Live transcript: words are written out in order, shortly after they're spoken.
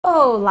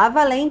Olá,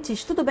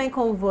 valentes! Tudo bem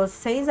com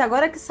vocês?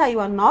 Agora que saiu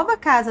a nova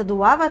casa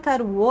do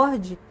Avatar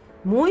World,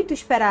 muito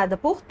esperada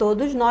por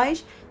todos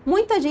nós,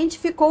 muita gente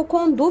ficou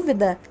com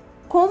dúvida,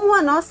 como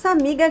a nossa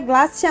amiga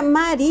Glácia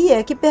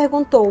Maria, que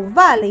perguntou: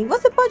 Valen,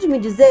 você pode me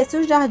dizer se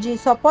o jardim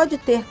só pode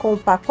ter com o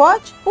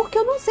pacote? Porque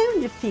eu não sei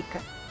onde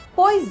fica.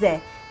 Pois é,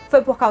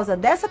 foi por causa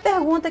dessa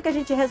pergunta que a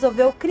gente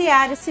resolveu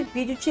criar esse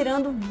vídeo,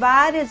 tirando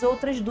várias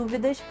outras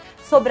dúvidas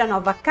sobre a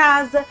nova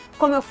casa,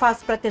 como eu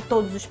faço para ter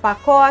todos os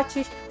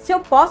pacotes, se eu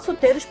posso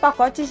ter os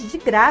pacotes de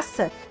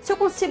graça, se eu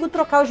consigo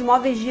trocar os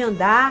móveis de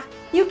andar,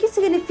 e o que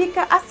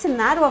significa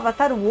assinar o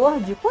Avatar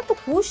World, quanto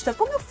custa,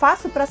 como eu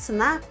faço para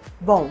assinar?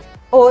 Bom,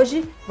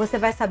 hoje você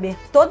vai saber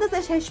todas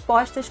as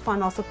respostas com a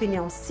nossa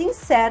opinião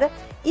sincera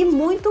e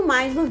muito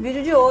mais no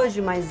vídeo de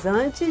hoje, mas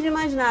antes de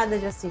mais nada,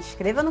 já se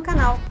inscreva no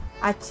canal,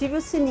 ative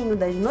o sininho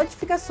das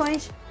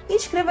notificações e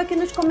escreva aqui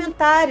nos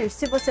comentários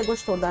se você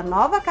gostou da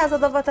nova casa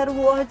do Avatar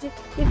World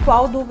e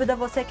qual dúvida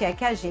você quer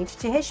que a gente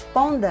te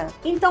responda.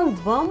 Então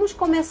vamos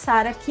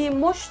começar aqui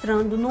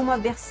mostrando numa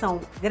versão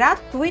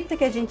gratuita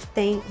que a gente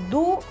tem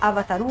do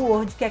Avatar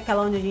World, que é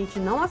aquela onde a gente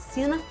não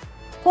assina,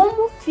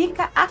 como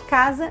fica a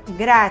casa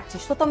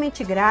grátis,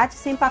 totalmente grátis,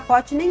 sem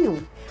pacote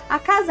nenhum. A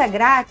casa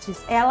grátis,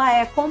 ela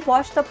é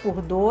composta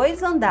por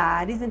 2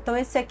 andares, então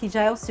esse aqui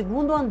já é o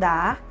segundo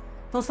andar.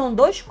 Então são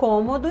 2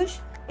 cômodos,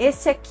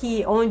 esse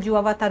aqui onde o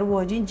Avatar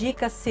World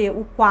indica ser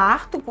o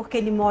quarto, porque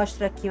ele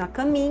mostra aqui uma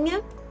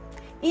caminha,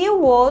 e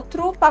o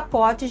outro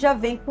pacote já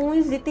vem com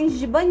os itens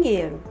de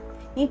banheiro.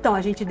 Então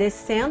a gente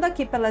descendo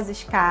aqui pelas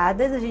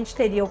escadas, a gente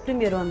teria o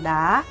primeiro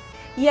andar,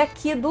 e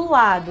aqui do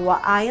lado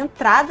a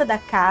entrada da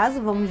casa,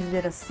 vamos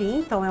dizer assim,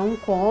 então é um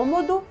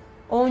cômodo,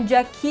 onde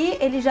aqui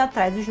ele já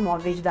traz os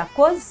móveis da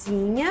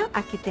cozinha,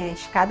 aqui tem a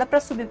escada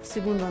para subir para o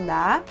segundo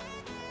andar,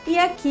 e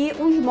aqui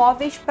uns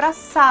móveis para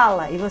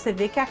sala, e você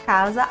vê que a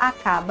casa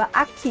acaba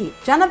aqui.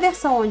 Já na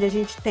versão onde a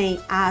gente tem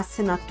a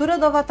assinatura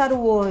do Avatar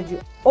World,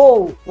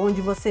 ou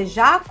onde você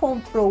já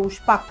comprou os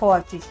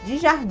pacotes de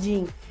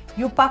jardim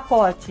e o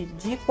pacote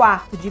de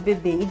quarto de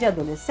bebê e de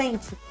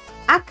adolescente,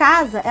 a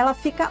casa ela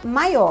fica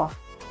maior.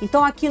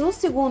 Então aqui no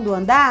segundo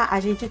andar a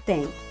gente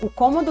tem o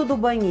cômodo do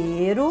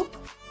banheiro,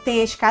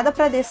 tem a escada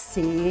para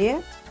descer,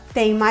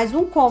 tem mais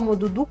um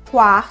cômodo do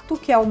quarto,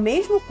 que é o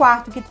mesmo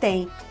quarto que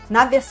tem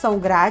na versão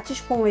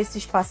grátis, com esse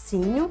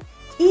espacinho.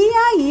 E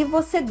aí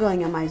você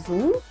ganha mais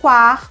um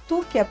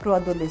quarto, que é para o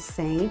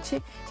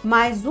adolescente,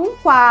 mais um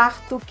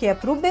quarto, que é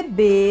para o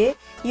bebê,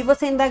 e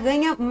você ainda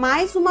ganha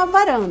mais uma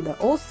varanda.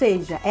 Ou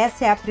seja,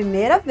 essa é a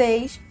primeira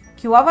vez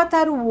que o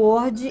Avatar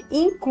World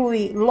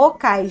inclui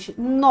locais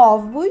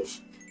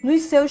novos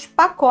nos seus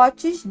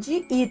pacotes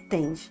de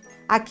itens.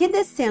 Aqui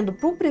descendo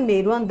para o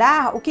primeiro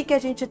andar, o que a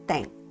gente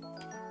tem?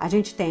 A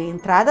gente tem a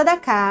entrada da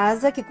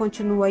casa, que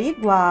continua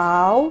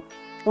igual,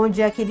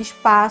 onde é aquele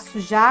espaço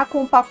já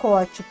com o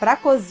pacote para a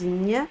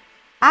cozinha,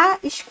 a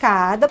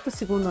escada para o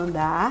segundo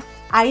andar,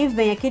 aí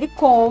vem aquele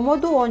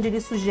cômodo, onde ele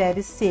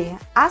sugere ser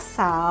a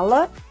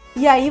sala,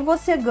 e aí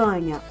você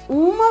ganha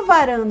uma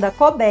varanda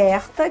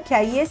coberta, que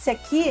aí esse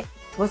aqui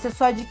você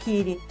só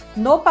adquire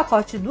no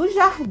pacote do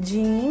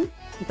jardim.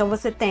 Então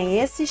você tem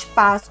esse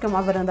espaço, que é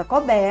uma varanda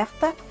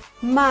coberta,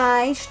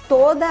 mais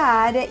toda a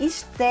área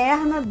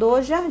externa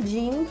do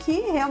jardim, que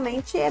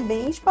realmente é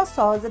bem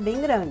espaçosa, bem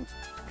grande.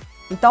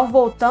 Então,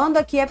 voltando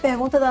aqui à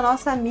pergunta da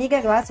nossa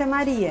amiga Glácia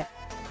Maria.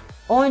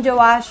 Onde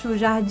eu acho o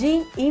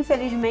jardim?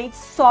 Infelizmente,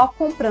 só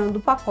comprando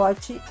o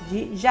pacote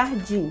de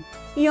jardim.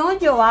 E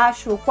onde eu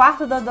acho o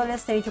quarto do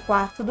adolescente e o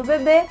quarto do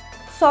bebê?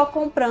 Só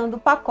comprando o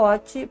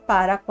pacote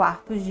para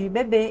quartos de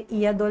bebê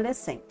e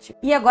adolescente.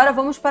 E agora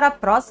vamos para a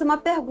próxima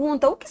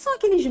pergunta. O que são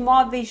aqueles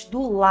móveis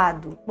do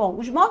lado? Bom,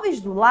 os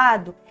móveis do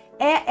lado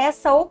é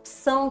essa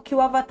opção que o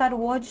Avatar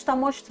World está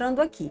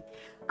mostrando aqui.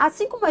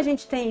 Assim como a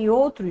gente tem em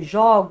outros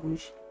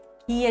jogos,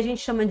 que a gente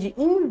chama de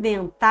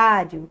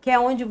inventário, que é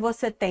onde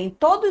você tem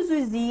todos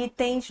os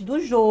itens do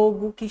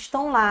jogo que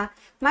estão lá,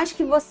 mas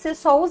que você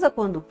só usa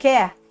quando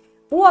quer,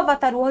 o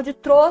Avatar World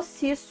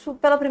trouxe isso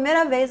pela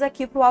primeira vez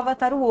aqui para o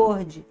Avatar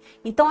World.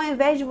 Então, ao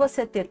invés de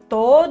você ter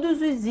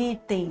todos os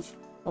itens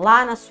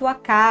lá na sua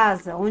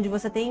casa, onde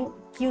você tem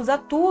que usar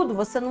tudo,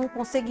 você não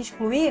consegue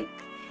excluir,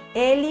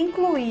 ele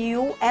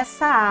incluiu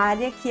essa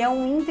área que é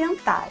um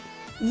inventário.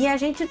 E a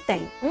gente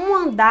tem um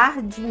andar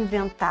de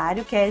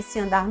inventário, que é esse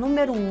andar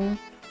número 1,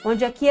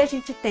 onde aqui a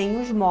gente tem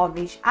os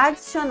móveis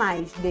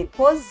adicionais de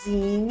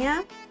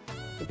cozinha.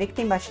 Você vê que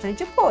tem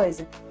bastante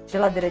coisa.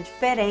 Geladeira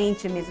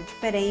diferente, mesa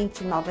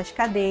diferente, novas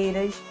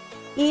cadeiras.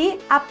 E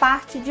a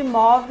parte de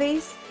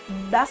móveis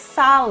da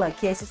sala,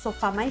 que é esse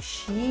sofá mais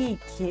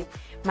chique,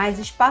 mais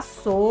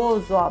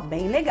espaçoso, ó,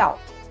 bem legal.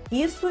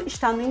 Isso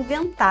está no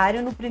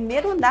inventário, no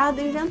primeiro andar do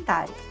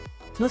inventário.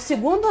 No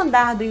segundo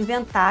andar do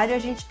inventário, a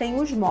gente tem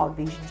os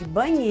móveis de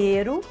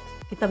banheiro,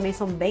 que também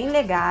são bem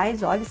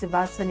legais. Olha esse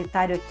vaso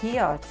sanitário aqui,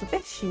 ó,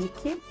 super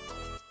chique.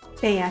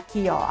 Tem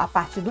aqui, ó, a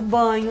parte do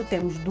banho,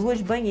 temos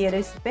 2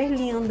 banheiras super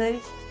lindas.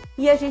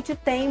 E a gente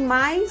tem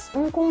mais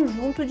um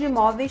conjunto de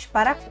móveis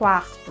para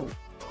quarto.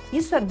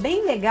 Isso é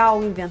bem legal,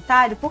 o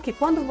inventário, porque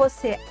quando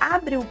você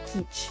abre o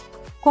kit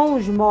com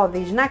os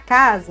móveis na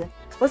casa,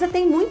 você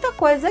tem muita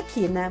coisa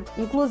aqui, né?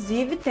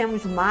 Inclusive,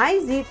 temos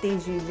mais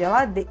itens de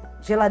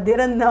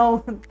geladeira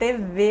não,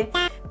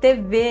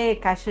 TV,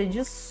 caixa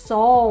de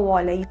som,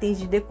 olha, itens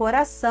de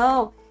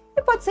decoração.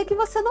 E pode ser que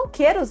você não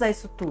queira usar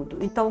isso tudo.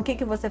 Então, o que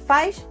que você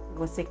faz?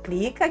 Você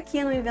clica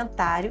aqui no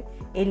inventário,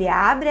 ele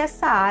abre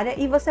essa área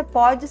e você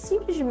pode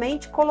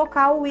simplesmente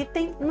colocar o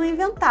item no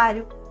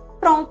inventário.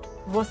 Pronto,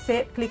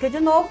 você clica de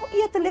novo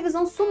e a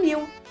televisão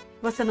sumiu.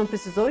 Você não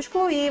precisou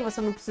excluir, você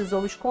não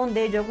precisou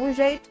esconder de algum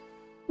jeito,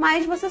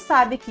 mas você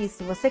sabe que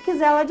se você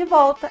quiser ela de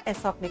volta, é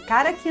só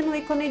clicar aqui no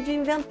ícone de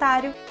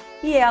inventário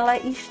e ela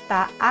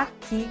está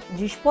aqui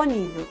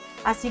disponível.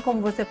 Assim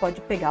como você pode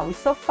pegar os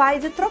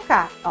sofás e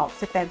trocar. Ó,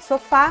 você pega o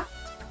sofá,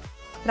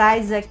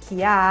 traz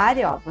aqui a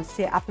área, ó,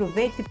 você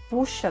aproveita e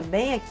puxa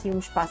bem aqui um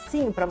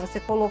espacinho para você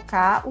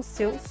colocar o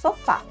seu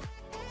sofá.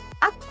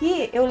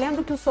 Aqui eu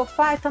lembro que o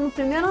sofá está no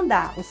primeiro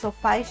andar, os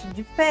sofás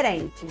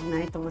diferentes,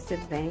 né? Então você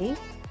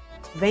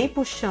vem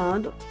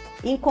puxando,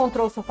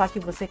 encontrou o sofá que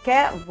você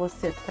quer,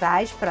 você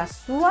traz para a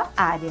sua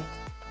área.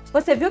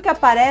 Você viu que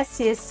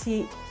aparece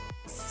esse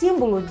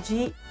símbolo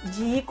de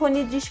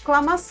ícone de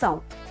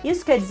exclamação.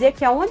 Isso quer dizer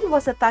que aonde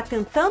você está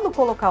tentando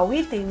colocar o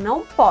item,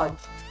 não pode.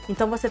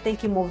 Então você tem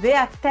que mover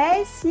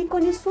até esse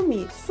ícone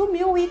sumir.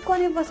 Sumiu o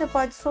ícone, você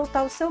pode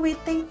soltar o seu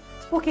item,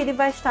 porque ele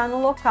vai estar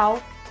no local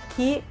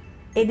que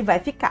ele vai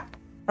ficar.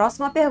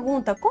 Próxima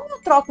pergunta: como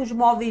eu troco os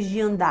móveis de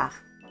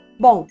andar?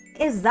 Bom,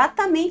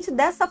 exatamente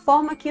dessa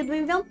forma aqui do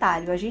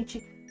inventário. A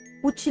gente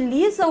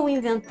utiliza o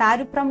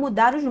inventário para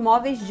mudar os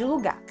móveis de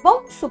lugar.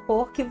 Vamos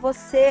supor que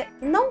você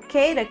não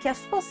queira que a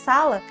sua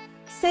sala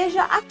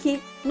seja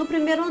aqui, no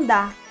primeiro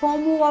andar,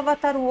 como o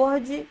Avatar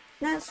Word,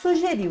 né,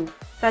 sugeriu,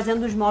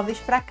 trazendo os móveis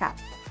para cá.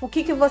 O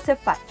que que você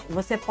faz?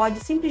 Você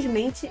pode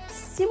simplesmente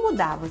se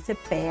mudar. Você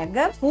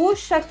pega,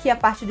 puxa aqui a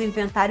parte do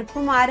inventário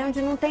para uma área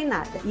onde não tem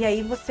nada. E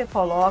aí você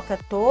coloca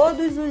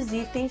todos os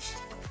itens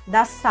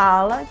da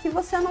sala que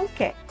você não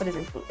quer. Por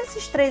exemplo,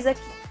 esses 3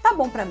 aqui, tá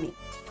bom para mim.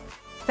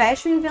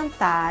 Fecha o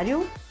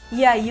inventário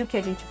e aí o que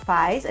a gente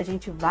faz? A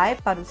gente vai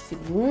para o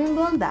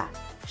segundo andar.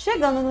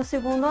 Chegando no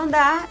segundo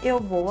andar, eu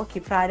vou aqui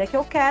para a área que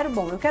eu quero.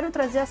 Bom, eu quero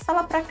trazer a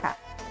sala para cá.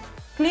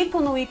 Clico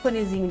no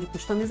íconezinho de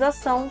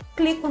customização,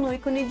 clico no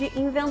ícone de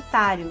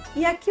inventário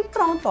e aqui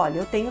pronto, olha,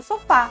 eu tenho o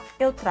sofá.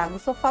 Eu trago o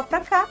sofá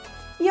para cá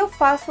e eu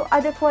faço a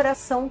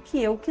decoração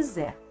que eu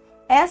quiser.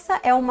 Essa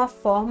é uma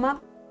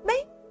forma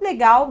bem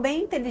legal,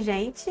 bem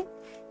inteligente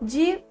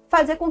de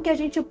fazer com que a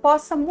gente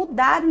possa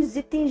mudar os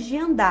itens de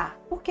andar,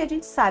 porque a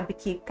gente sabe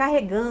que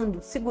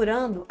carregando,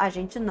 segurando, a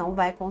gente não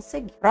vai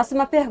conseguir.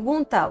 Próxima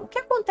pergunta: o que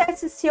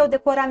acontece se eu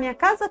decorar minha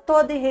casa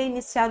toda e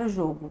reiniciar o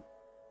jogo?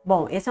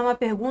 Bom, essa é uma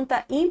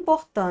pergunta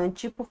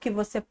importante, porque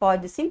você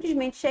pode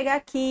simplesmente chegar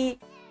aqui,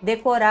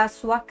 decorar a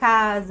sua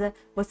casa,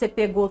 você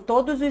pegou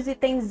todos os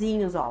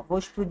itenzinhos, ó, vou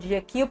explodir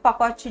aqui o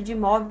pacote de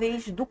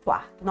móveis do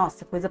quarto.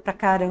 Nossa, coisa pra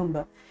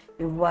caramba.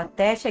 Eu vou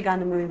até chegar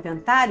no meu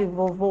inventário e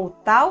vou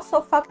voltar o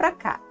sofá para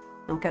cá.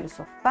 Não quero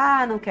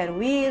sofá, não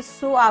quero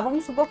isso. Ah,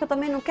 vamos supor que eu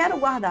também não quero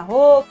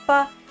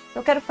guarda-roupa.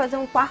 Eu quero fazer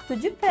um quarto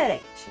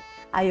diferente.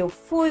 Aí eu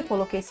fui,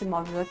 coloquei esse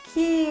móvel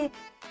aqui,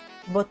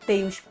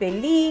 botei o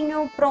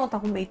espelhinho, pronto,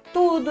 arrumei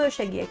tudo. Eu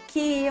cheguei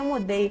aqui, eu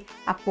mudei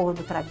a cor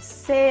do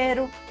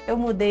travesseiro, eu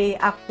mudei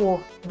a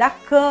cor da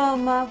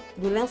cama,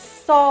 do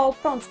lençol.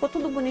 Pronto, ficou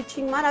tudo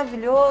bonitinho,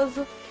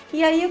 maravilhoso.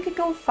 E aí o que que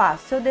eu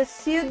faço? Eu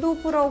decido,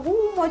 por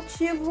algum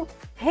motivo,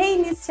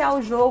 reiniciar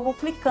o jogo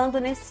clicando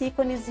nesse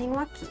íconezinho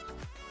aqui.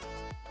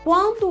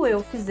 Quando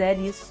eu fizer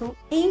isso,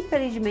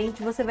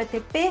 infelizmente, você vai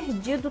ter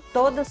perdido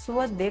toda a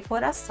sua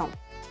decoração.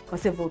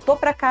 Você voltou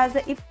para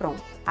casa e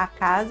pronto. A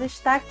casa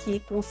está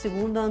aqui com o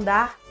segundo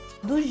andar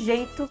do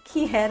jeito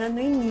que era no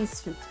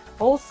início.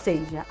 Ou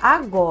seja,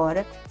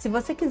 agora, se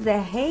você quiser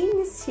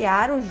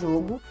reiniciar o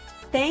jogo,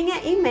 tenha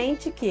em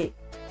mente que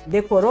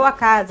decorou a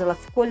casa, ela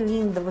ficou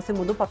linda, você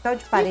mudou o papel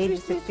de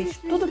parede, você fez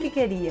tudo o que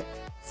queria.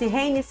 Se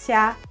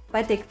reiniciar,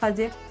 vai ter que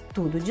fazer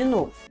tudo de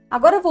novo.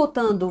 Agora,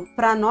 voltando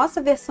para a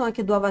nossa versão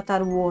aqui do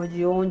Avatar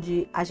Word,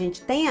 onde a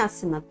gente tem a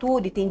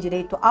assinatura e tem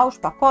direito aos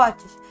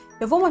pacotes,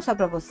 eu vou mostrar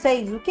para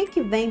vocês o que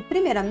que vem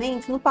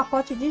primeiramente no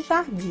pacote de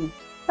jardim,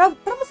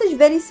 para vocês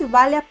verem se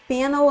vale a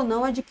pena ou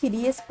não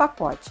adquirir esse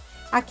pacote.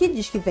 Aqui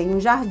diz que vem um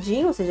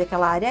jardim, ou seja,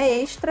 aquela área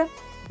extra,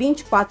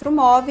 24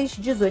 móveis,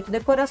 18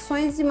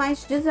 decorações e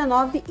mais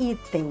 19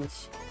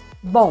 itens.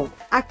 Bom,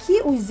 aqui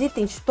os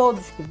itens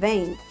todos que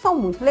vêm são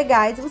muito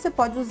legais e você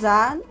pode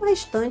usar no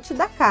restante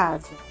da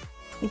casa.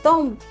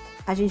 Então,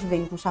 a gente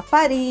vem com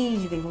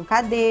chafariz, vem com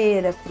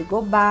cadeira,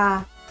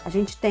 frigobar, a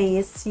gente tem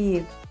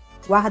esse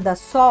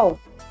guarda-sol,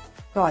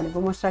 olha,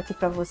 vou mostrar aqui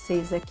para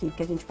vocês aqui,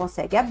 que a gente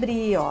consegue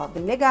abrir, ó,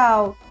 bem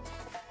legal.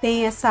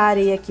 Tem essa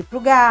areia aqui para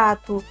o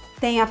gato,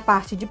 tem a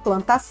parte de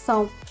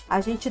plantação,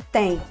 a gente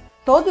tem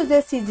todos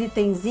esses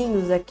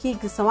itenzinhos aqui,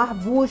 que são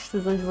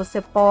arbustos, onde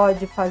você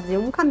pode fazer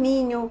um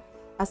caminho,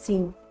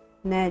 assim,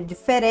 né,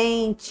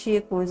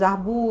 diferente, com os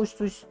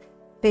arbustos,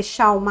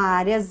 fechar uma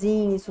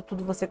areazinha, isso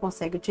tudo você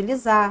consegue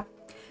utilizar.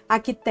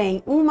 Aqui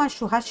tem uma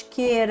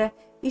churrasqueira,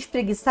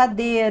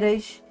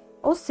 espreguiçadeiras,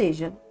 ou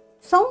seja,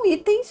 são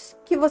itens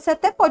que você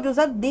até pode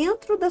usar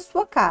dentro da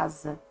sua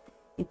casa.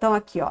 Então,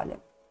 aqui, olha,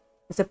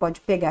 você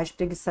pode pegar a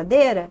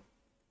espreguiçadeira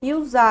e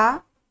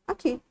usar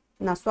aqui,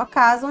 na sua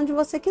casa, onde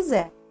você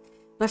quiser.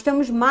 Nós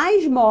temos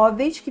mais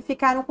móveis que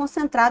ficaram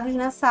concentrados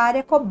nessa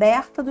área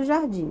coberta do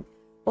jardim.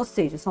 Ou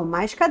seja, são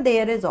mais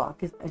cadeiras, ó,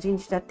 a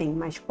gente já tem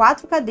mais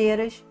 4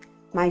 cadeiras,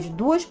 mais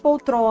 2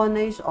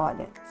 poltronas,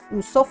 olha,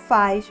 os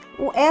sofás,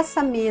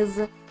 essa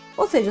mesa.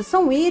 Ou seja,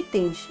 são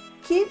itens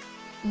que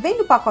vêm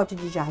do pacote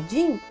de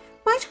jardim,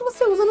 mas que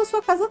você usa na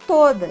sua casa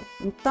toda.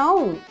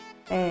 Então,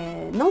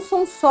 não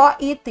são só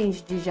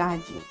itens de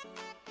jardim.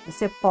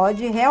 Você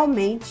pode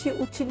realmente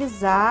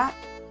utilizar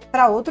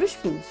para outros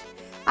fins.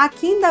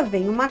 Aqui ainda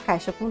vem uma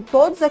caixa com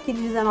todos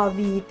aqueles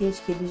 19 itens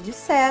que eles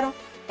disseram.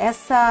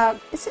 Essa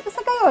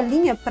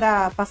gaiolinha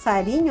para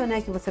passarinho,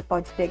 né, que você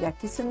pode pegar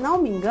aqui, se não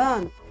me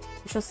engano.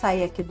 Deixa eu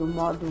sair aqui do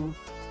modo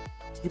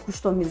de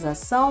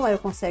customização, aí eu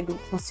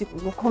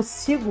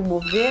consigo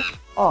mover.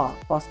 Ó,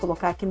 posso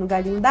colocar aqui no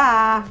galhinho da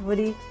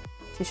árvore.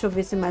 Deixa eu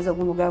ver se mais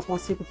algum lugar eu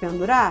consigo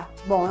pendurar.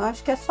 Bom, eu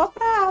acho que é só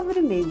para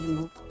árvore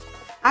mesmo.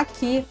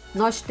 Aqui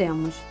nós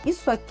temos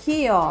isso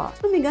aqui, ó.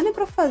 Se não me engano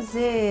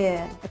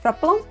é para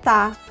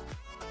plantar.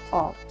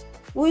 Ó,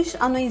 os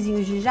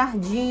anõezinhos de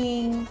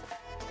jardim.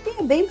 E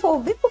é bem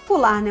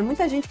popular, né?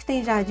 Muita gente que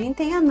tem jardim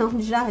tem anão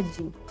de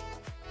jardim.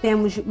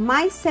 Temos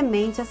mais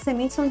sementes. As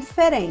sementes são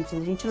diferentes.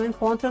 A gente não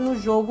encontra no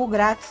jogo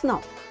grátis,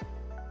 não.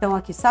 Então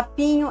aqui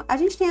sapinho. A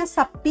gente tem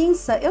essa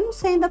pinça. Eu não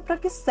sei ainda para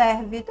que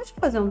serve. Deixa eu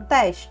fazer um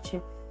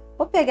teste.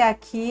 Vou pegar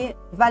aqui.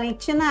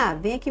 Valentina,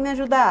 vem aqui me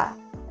ajudar.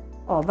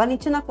 Ó,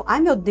 Valentina... Ai,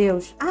 meu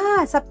Deus.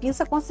 Ah, essa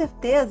pinça com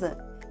certeza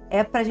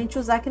é pra gente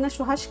usar aqui na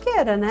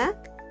churrasqueira, né?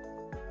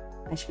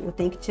 Eu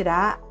tenho que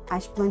tirar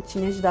as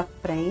plantinhas da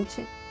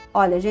frente.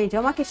 Olha, gente, é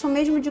uma questão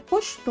mesmo de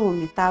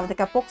costume, tá?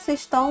 Daqui a pouco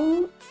vocês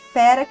estão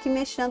fera aqui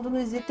mexendo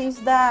nos itens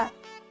da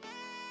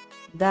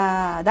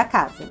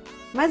casa.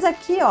 Mas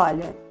aqui,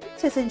 olha, não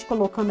sei se a gente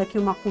colocando aqui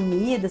uma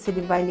comida, se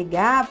ele vai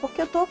ligar,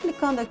 porque eu tô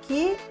clicando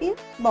aqui e,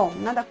 bom,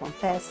 nada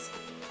acontece.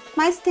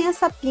 Mas tem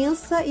essa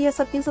pinça e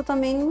essa pinça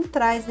também não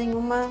traz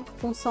nenhuma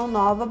função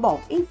nova.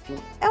 Bom, enfim,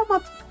 é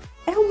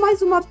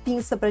mais uma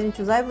pinça pra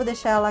gente usar e vou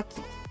deixar ela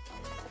aqui.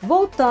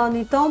 Voltando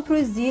então para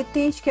os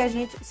itens que a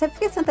gente... Você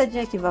fica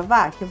sentadinha aqui,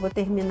 Vavá, que eu vou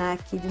terminar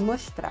aqui de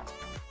mostrar.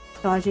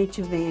 Então a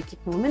gente vem aqui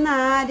com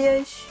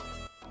luminárias,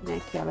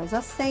 né, que elas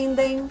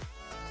acendem.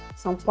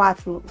 São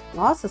 4,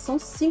 nossa, são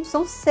 5,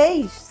 são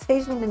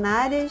 6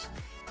 luminárias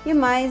e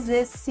mais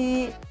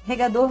esse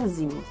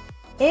regadorzinho.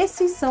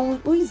 Esses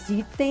são os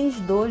itens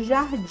do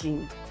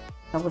jardim.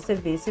 Então você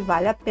vê se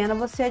vale a pena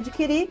você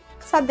adquirir,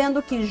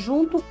 sabendo que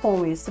junto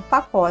com esse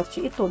pacote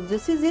e todos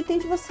esses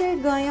itens você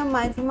ganha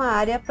mais uma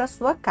área para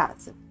sua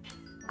casa.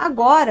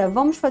 Agora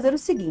vamos fazer o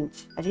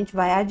seguinte, a gente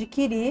vai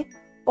adquirir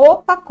o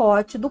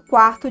pacote do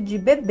quarto de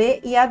bebê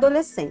e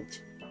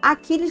adolescente.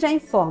 Aqui ele já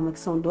informa que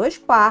são 2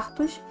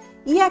 quartos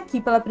e aqui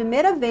pela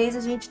primeira vez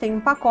a gente tem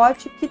um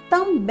pacote que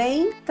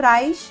também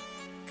traz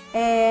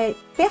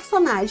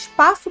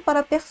espaço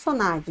para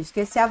personagens, que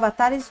é esse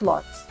Avatar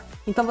Slots.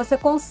 Então você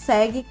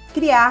consegue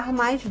criar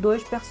mais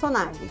 2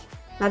 personagens.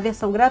 Na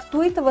versão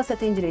gratuita você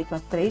tem direito a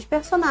 3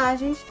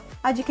 personagens.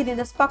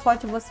 Adquirindo esse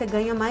pacote você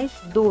ganha mais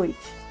 2.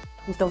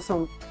 Então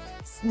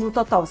no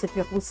total você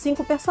fica com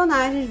 5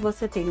 personagens.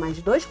 Você tem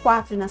mais 2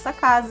 quartos nessa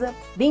casa,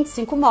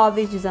 25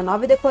 móveis,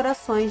 19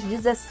 decorações,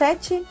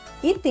 17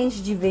 itens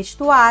de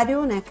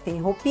vestuário, né, que tem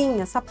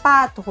roupinha,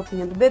 sapato,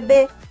 roupinha do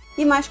bebê,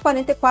 e mais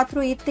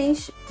 44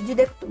 itens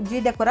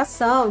de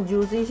decoração, de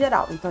uso em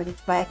geral. Então a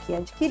gente vai aqui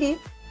adquirir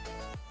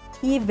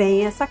e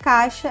vem essa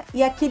caixa,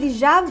 e aqui ele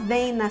já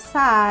vem nessa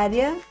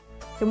área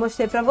que eu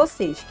mostrei para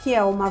vocês, que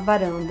é uma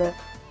varanda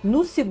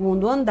no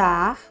 2º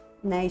andar,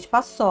 né,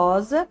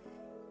 espaçosa.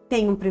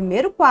 Tem um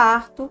primeiro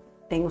quarto,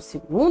 tem o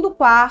 2º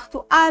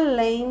quarto,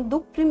 além do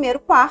primeiro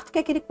quarto, que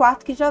é aquele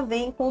quarto que já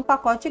vem com o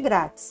pacote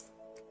grátis.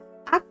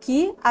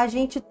 Aqui a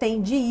gente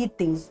tem de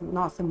itens,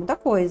 nossa, é muita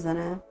coisa,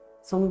 né?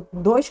 São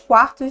 2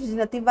 quartos,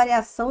 ainda tem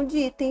variação de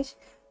itens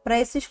para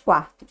esses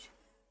quartos.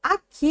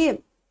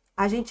 Aqui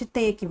a gente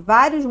tem aqui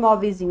vários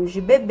móveizinhos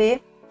de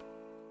bebê.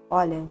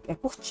 Olha, é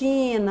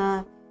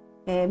cortina,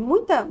 é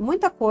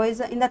muita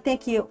coisa. Ainda tem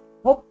aqui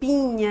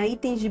roupinha,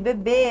 itens de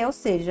bebê, ou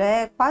seja,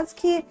 é quase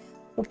que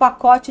um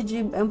pacote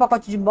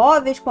de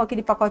móveis com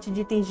aquele pacote de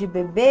itens de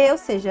bebê, ou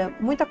seja,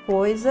 muita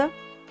coisa.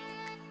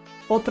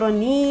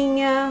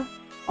 Poltroninha.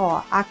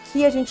 Ó,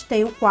 aqui a gente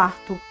tem o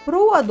quarto para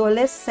o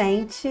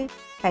adolescente.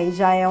 Aí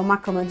já é uma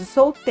cama de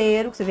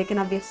solteiro. Você vê que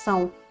na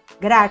versão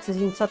grátis a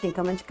gente só tem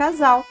cama de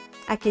casal.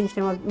 Aqui a gente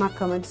tem uma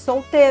cama de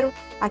solteiro.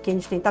 Aqui a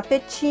gente tem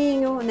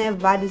tapetinho, né?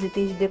 Vários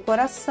itens de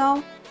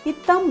decoração. E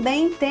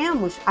também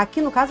temos,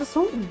 aqui no caso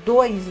são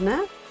 2,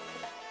 né?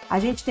 A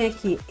gente tem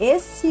aqui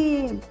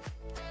esse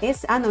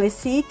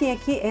item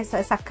aqui,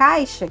 essa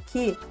caixa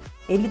aqui,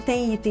 ele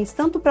tem itens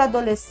tanto para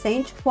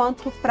adolescente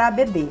quanto para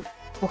bebê.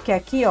 Porque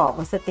aqui, ó,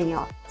 você tem,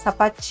 ó,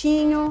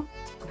 sapatinho,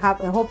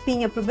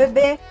 roupinha para o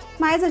bebê,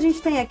 mas a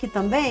gente tem aqui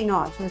também,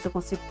 ó, deixa eu ver se eu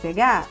consigo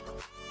pegar,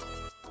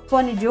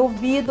 fone de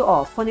ouvido,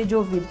 ó, fone de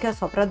ouvido que é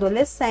só para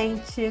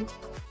adolescente,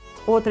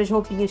 outras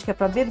roupinhas que é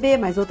para bebê,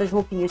 mas outras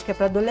roupinhas que é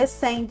para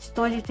adolescente.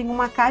 Então a gente tem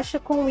uma caixa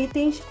com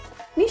itens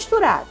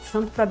misturados,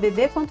 tanto para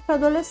bebê quanto para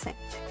adolescente.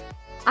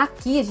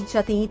 Aqui a gente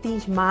já tem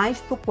itens mais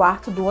para o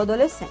quarto do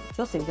adolescente,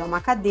 ou seja, uma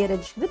cadeira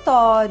de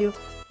escritório,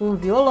 um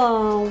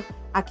violão.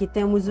 Aqui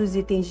temos os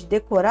itens de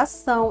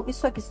decoração.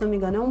 Isso aqui, se não me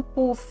engano, é um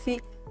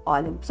puff.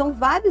 Olha, são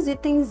vários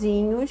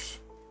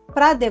itenzinhos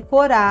para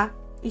decorar.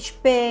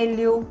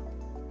 Espelho,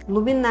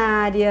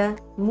 luminária,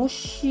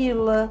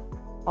 mochila.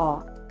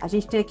 Ó, a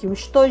gente tem aqui um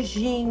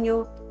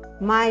estojinho,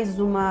 mais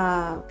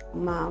uma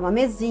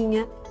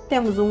mesinha.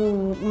 Temos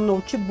um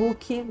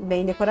notebook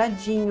bem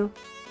decoradinho.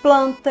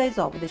 Plantas,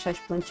 ó, vou deixar as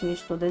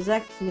plantinhas todas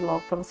aqui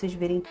logo para vocês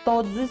verem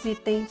todos os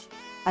itens.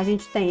 A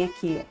gente tem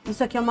aqui,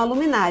 isso aqui é uma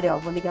luminária, ó,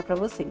 vou ligar para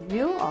vocês,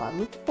 viu? Ó,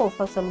 muito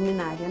fofa essa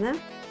luminária, né?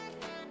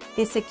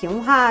 Esse aqui é um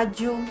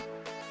rádio,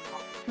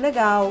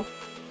 legal.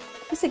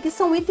 Esse aqui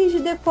são itens de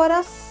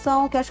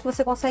decoração que acho que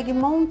você consegue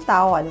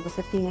montar. Olha,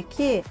 você tem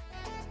aqui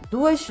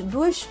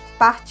duas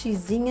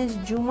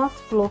partezinhas de uma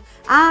flor.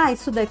 Ah,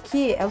 isso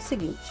daqui é o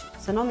seguinte,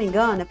 se eu não me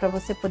engano, é para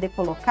você poder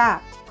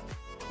colocar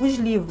os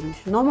livros.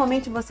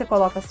 Normalmente você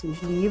coloca assim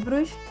os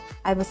livros,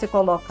 aí você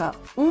coloca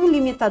um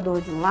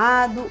limitador de um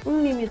lado,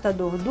 um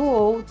limitador do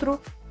outro,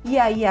 e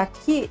aí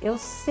aqui eu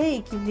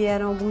sei que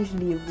vieram alguns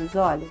livros.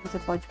 Olha, você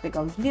pode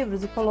pegar os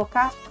livros e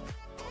colocar...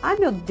 Ai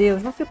meu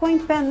Deus, não ficou em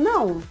pé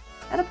não,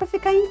 era para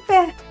ficar em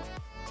pé.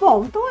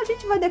 Bom, então a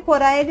gente vai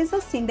decorar eles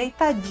assim,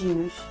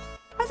 deitadinhos,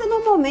 mas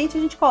normalmente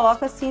a gente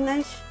coloca assim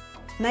nas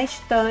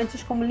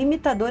estantes como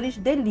limitadores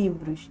de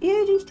livros. E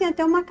aí a gente tem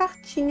até uma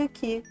cartinha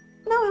aqui.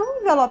 Não, é um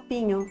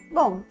envelopinho.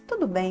 Bom,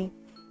 tudo bem.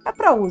 É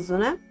para uso,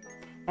 né?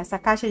 Essa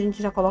caixa a gente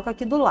já coloca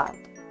aqui do lado.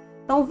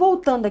 Então,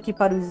 voltando aqui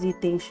para os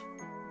itens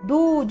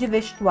de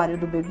vestuário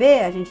do bebê,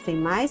 a gente tem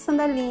mais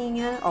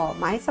sandalinha, ó,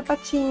 mais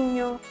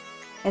sapatinho,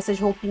 essas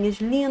roupinhas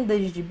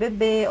lindas de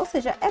bebê. Ou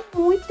seja,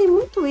 tem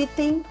muito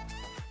item.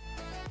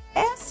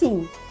 É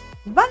assim,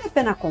 vale a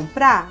pena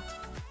comprar?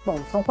 Bom,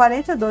 são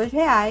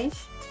R$42.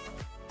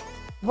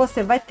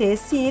 Você vai ter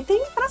esse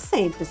item para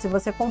sempre. Se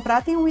você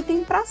comprar, tem um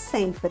item para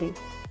sempre.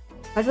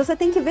 Mas você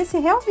tem que ver se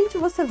realmente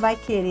você vai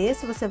querer,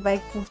 se você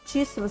vai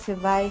curtir, se você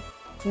vai,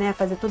 né,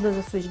 fazer todas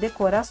as suas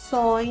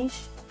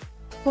decorações.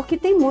 Porque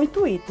tem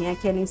muito item.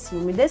 Aqui é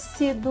lencinho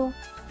umedecido,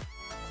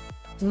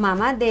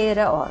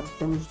 mamadeira, ó,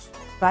 temos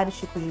vários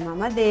tipos de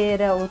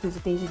mamadeira, outros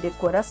itens de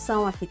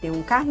decoração. Aqui tem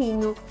um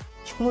carrinho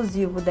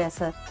exclusivo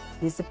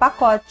desse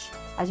pacote.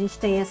 A gente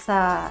tem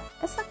essa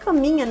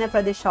caminha, né, para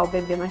deixar o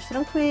bebê mais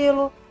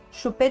tranquilo,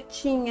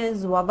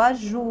 chupetinhas, o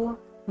abajur,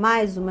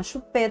 mais uma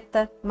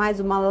chupeta, mais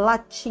uma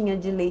latinha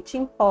de leite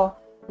em pó,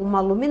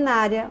 uma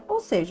luminária, ou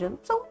seja,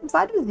 são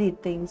vários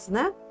itens,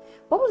 né?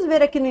 Vamos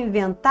ver aqui no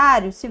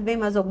inventário se vem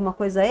mais alguma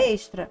coisa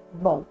extra.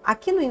 Bom,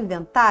 aqui no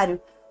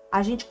inventário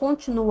a gente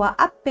continua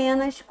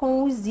apenas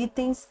com os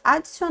itens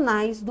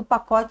adicionais do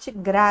pacote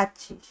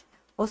grátis,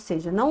 ou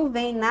seja, não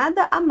vem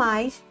nada a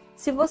mais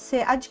se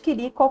você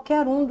adquirir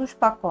qualquer um dos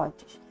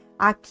pacotes.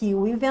 Aqui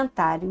o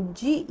inventário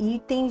de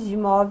itens de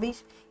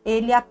móveis,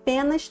 ele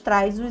apenas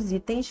traz os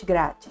itens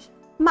grátis,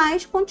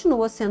 mas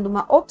continua sendo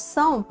uma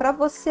opção para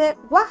você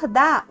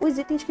guardar os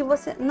itens que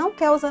você não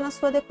quer usar na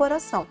sua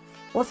decoração.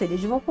 Ou seja,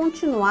 eles vão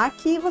continuar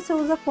aqui e você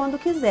usa quando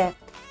quiser.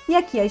 E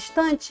aqui a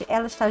estante,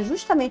 ela está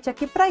justamente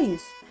aqui para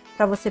isso,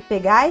 para você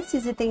pegar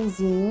esses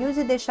itenzinhos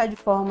e deixar de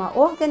forma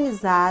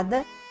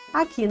organizada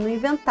aqui no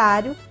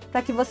inventário,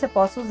 para que você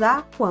possa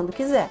usar quando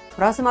quiser.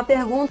 Próxima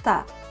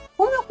pergunta: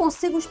 como eu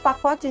consigo os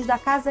pacotes da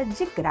Casa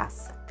de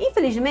Graça?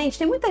 Infelizmente,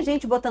 tem muita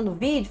gente botando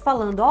vídeo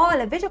falando,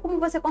 olha, veja como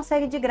você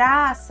consegue de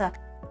graça,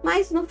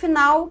 mas no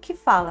final o que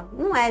fala?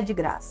 Não é de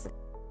graça.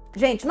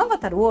 Gente, no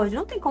Avatar hoje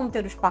não tem como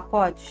ter os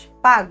pacotes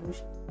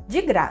pagos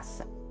de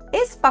graça.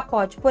 Esse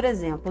pacote, por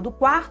exemplo, do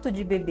quarto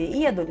de bebê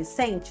e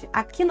adolescente,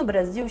 aqui no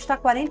Brasil está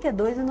R$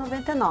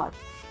 42,99.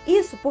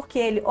 Isso porque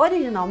ele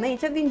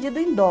originalmente é vendido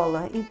em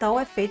dólar, então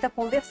é feita a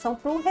conversão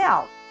para o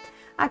real.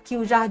 Aqui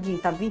o jardim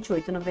está R$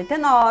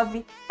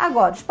 28,99.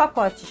 Agora, os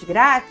pacotes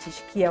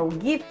grátis, que é o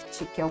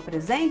gift, que é o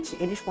presente,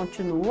 eles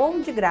continuam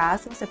de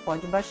graça, você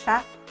pode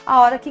baixar a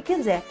hora que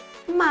quiser.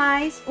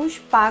 Mas os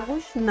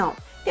pagos não.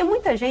 Tem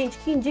muita gente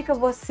que indica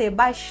você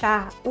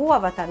baixar o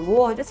Avatar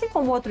World, assim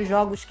como outros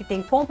jogos que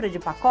tem compra de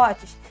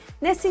pacotes,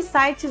 nesses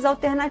sites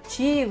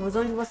alternativos,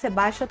 onde você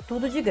baixa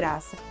tudo de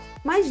graça.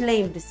 Mas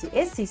lembre-se,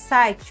 esses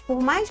sites,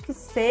 por mais que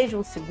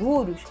sejam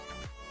seguros,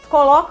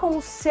 colocam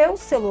o seu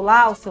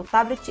celular, o seu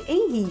tablet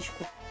em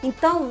risco.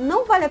 Então,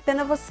 não vale a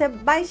pena você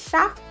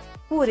baixar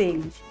por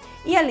eles.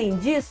 E além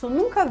disso,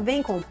 nunca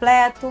vem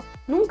completo,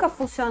 nunca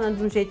funciona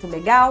de um jeito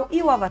legal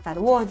e o Avatar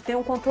World tem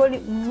um controle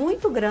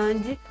muito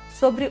grande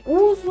sobre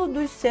o uso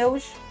dos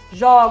seus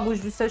jogos,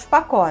 dos seus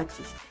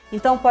pacotes.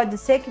 Então, pode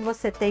ser que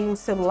você tenha um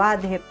celular,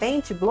 de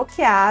repente,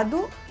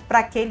 bloqueado para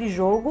aquele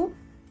jogo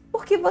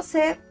porque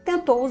você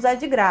tentou usar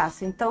de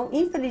graça. Então,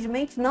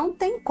 infelizmente, não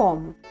tem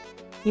como.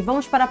 E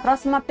vamos para a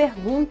próxima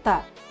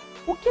pergunta.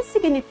 O que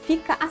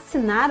significa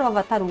assinar o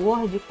Avatar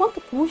Word? Quanto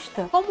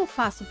custa? Como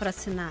faço para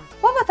assinar?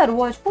 O Avatar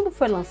Word, quando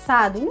foi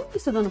lançado, no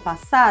início do ano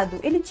passado,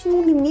 ele tinha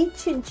um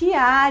limite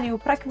diário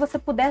para que você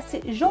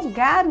pudesse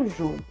jogar o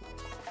jogo.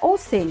 Ou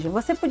seja,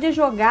 você podia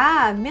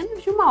jogar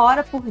menos de 1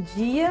 hora por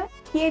dia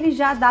e ele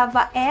já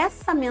dava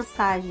essa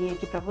mensagem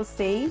aqui para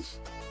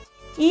vocês.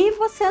 E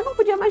você não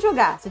podia mais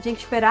jogar, você tinha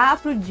que esperar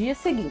para o dia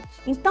seguinte.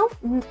 Então,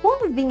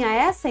 quando vinha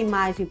essa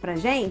imagem para a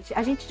gente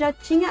já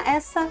tinha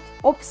essa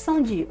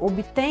opção de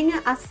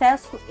obtenha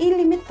acesso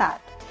ilimitado.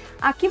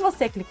 Aqui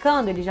você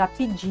clicando, ele já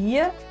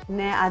pedia,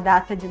 né, a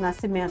data de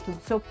nascimento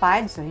do seu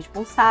pai, do seu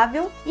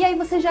responsável, e aí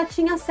você já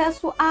tinha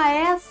acesso a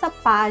essa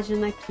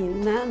página aqui,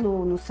 né,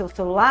 no seu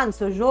celular, no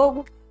seu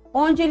jogo,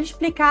 onde ele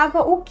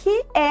explicava o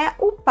que é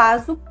o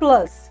Paso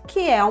Plus,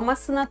 que é uma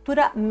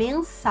assinatura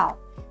mensal.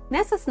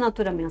 Nessa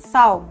assinatura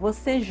mensal,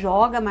 você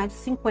joga mais de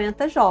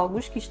 50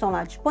 jogos que estão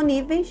lá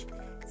disponíveis,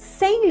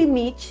 sem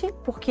limite,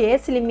 porque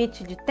esse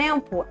limite de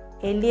tempo,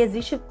 ele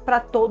existe para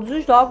todos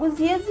os jogos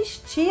e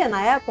existia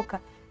na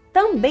época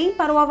também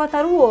para o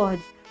Avatar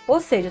Word. Ou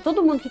seja,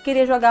 todo mundo que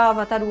queria jogar o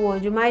Avatar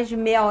Word mais de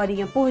meia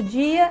horinha por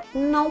dia,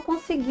 não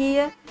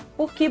conseguia,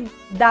 porque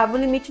dava o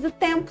limite do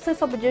tempo, você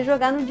só podia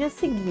jogar no dia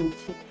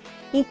seguinte.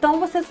 Então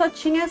você só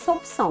tinha essa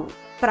opção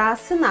para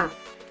assinar.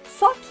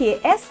 Só que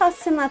essa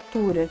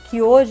assinatura,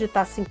 que hoje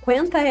está R$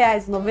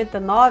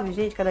 50,99,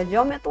 gente, cada dia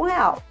aumenta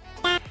R$1.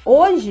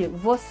 Hoje,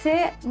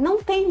 você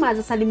não tem mais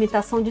essa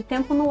limitação de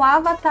tempo no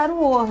Avatar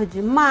Word,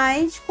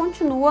 mas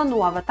continua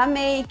no Avatar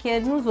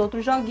Maker, nos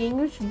outros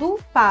joguinhos do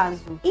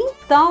Paso.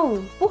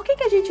 Então, por que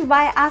a gente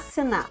vai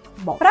assinar?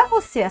 Bom, para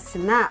você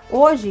assinar,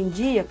 hoje em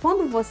dia,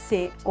 quando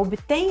você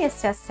obtém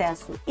esse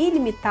acesso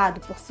ilimitado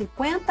por R$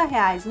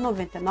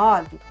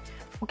 50,99,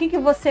 o que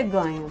você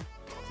ganha?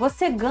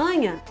 Você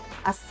ganha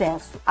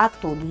acesso a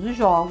todos os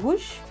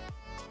jogos,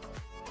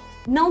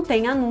 não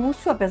tem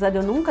anúncio, apesar de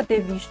eu nunca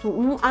ter visto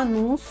um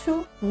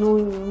anúncio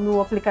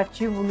no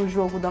aplicativo, no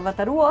jogo do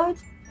Avatar Word,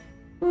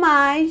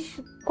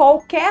 mas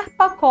qualquer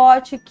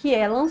pacote que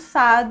é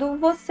lançado,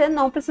 você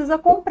não precisa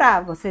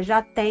comprar, você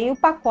já tem o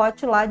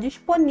pacote lá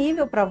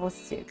disponível para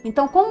você.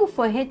 Então, como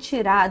foi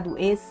retirado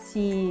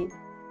esse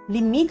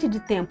limite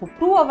de tempo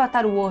para o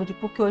Avatar Word,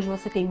 porque hoje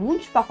você tem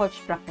muitos pacotes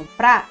para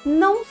comprar,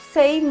 não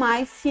sei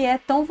mais se é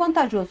tão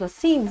vantajoso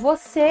assim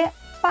você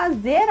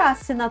fazer a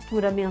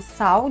assinatura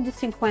mensal de R$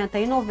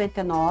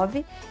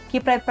 50,99, que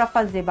para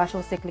fazer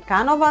basta você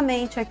clicar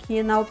novamente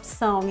aqui na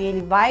opção e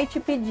ele vai te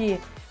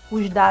pedir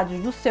os dados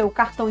do seu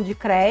cartão de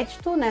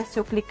crédito, né? Se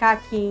eu clicar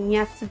aqui em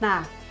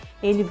assinar,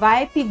 ele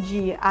vai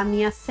pedir a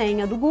minha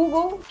senha do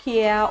Google, que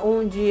é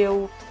onde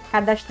eu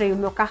cadastrei o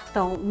meu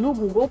cartão no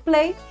Google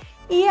Play.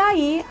 E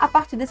aí, a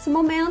partir desse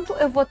momento,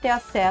 eu vou ter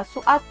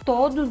acesso a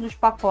todos os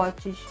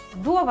pacotes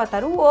do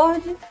Avatar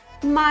Word,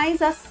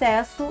 mais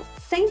acesso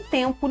sem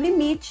tempo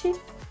limite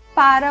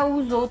para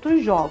os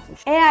outros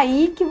jogos. É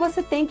aí que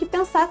você tem que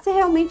pensar se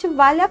realmente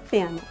vale a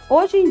pena.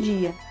 Hoje em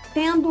dia,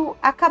 tendo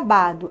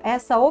acabado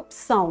essa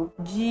opção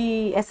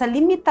essa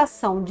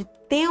limitação de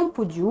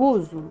tempo de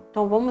uso,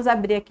 então vamos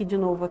abrir aqui de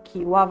novo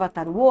aqui o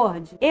Avatar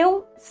Word,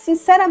 eu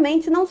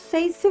sinceramente não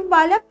sei se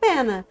vale a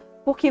pena.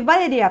 Porque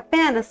valeria a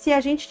pena se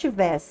a gente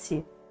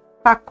tivesse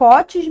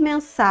pacotes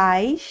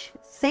mensais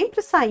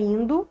sempre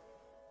saindo,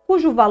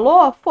 cujo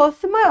valor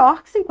fosse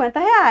maior que R$ 50,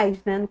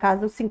 né? No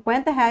caso, R$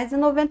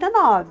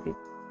 50,99.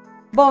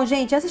 Bom,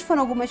 gente, essas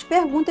foram algumas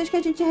perguntas que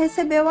a gente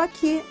recebeu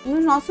aqui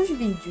nos nossos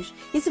vídeos.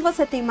 E se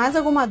você tem mais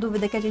alguma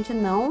dúvida que a gente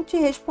não te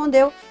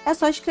respondeu, é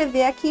só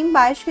escrever aqui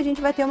embaixo que a gente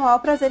vai ter o maior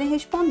prazer em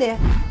responder.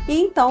 E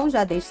então,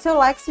 já deixe seu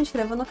like, se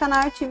inscreva no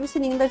canal e ative o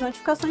sininho das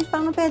notificações para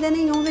não perder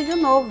nenhum vídeo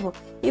novo.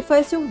 E foi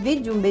esse o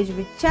vídeo. Um beijo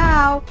e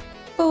tchau!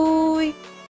 Fui!